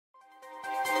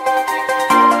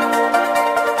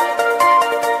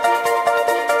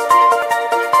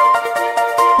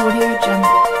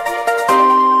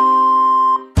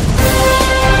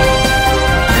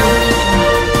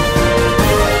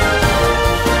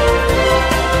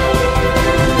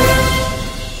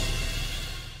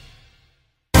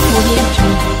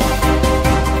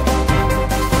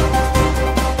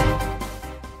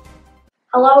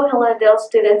Hello, Hillandale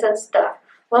students and staff.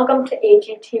 Welcome to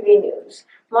HETV News.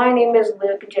 My name is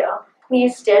Luke Joe.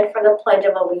 Please stand for the Pledge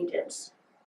of Allegiance.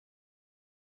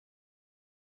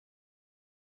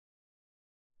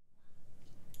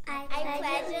 I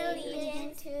pledge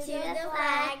allegiance to the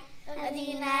flag of the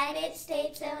United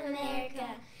States of America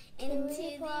and to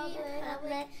the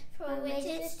republic for which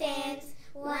it stands,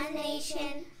 one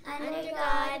nation, under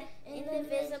God,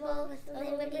 indivisible, with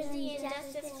liberty and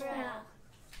justice for all.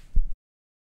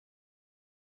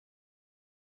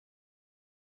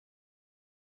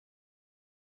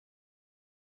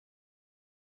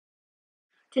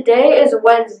 Today is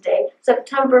Wednesday,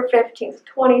 September 15th,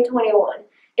 2021.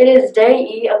 It is day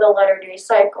E of the letter day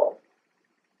cycle.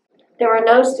 There are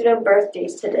no student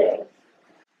birthdays today.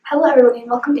 Hello everybody and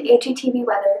welcome to HETV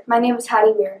Weather. My name is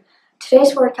Hattie Weir.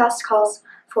 Today's forecast calls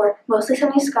for mostly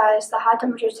sunny skies. The high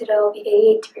temperature today will be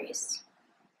 88 degrees.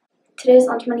 Today's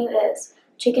lunch menu is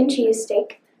chicken cheese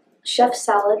steak, chef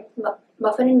salad,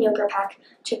 muffin and yogurt pack,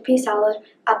 chickpea salad,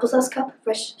 applesauce cup,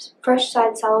 fresh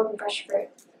side salad, and fresh fruit.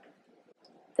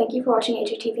 Thank you for watching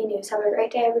HETV News. Have a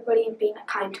great day everybody and be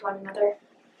kind to one another.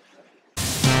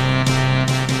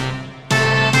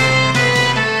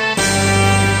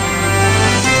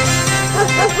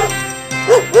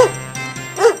 Woo!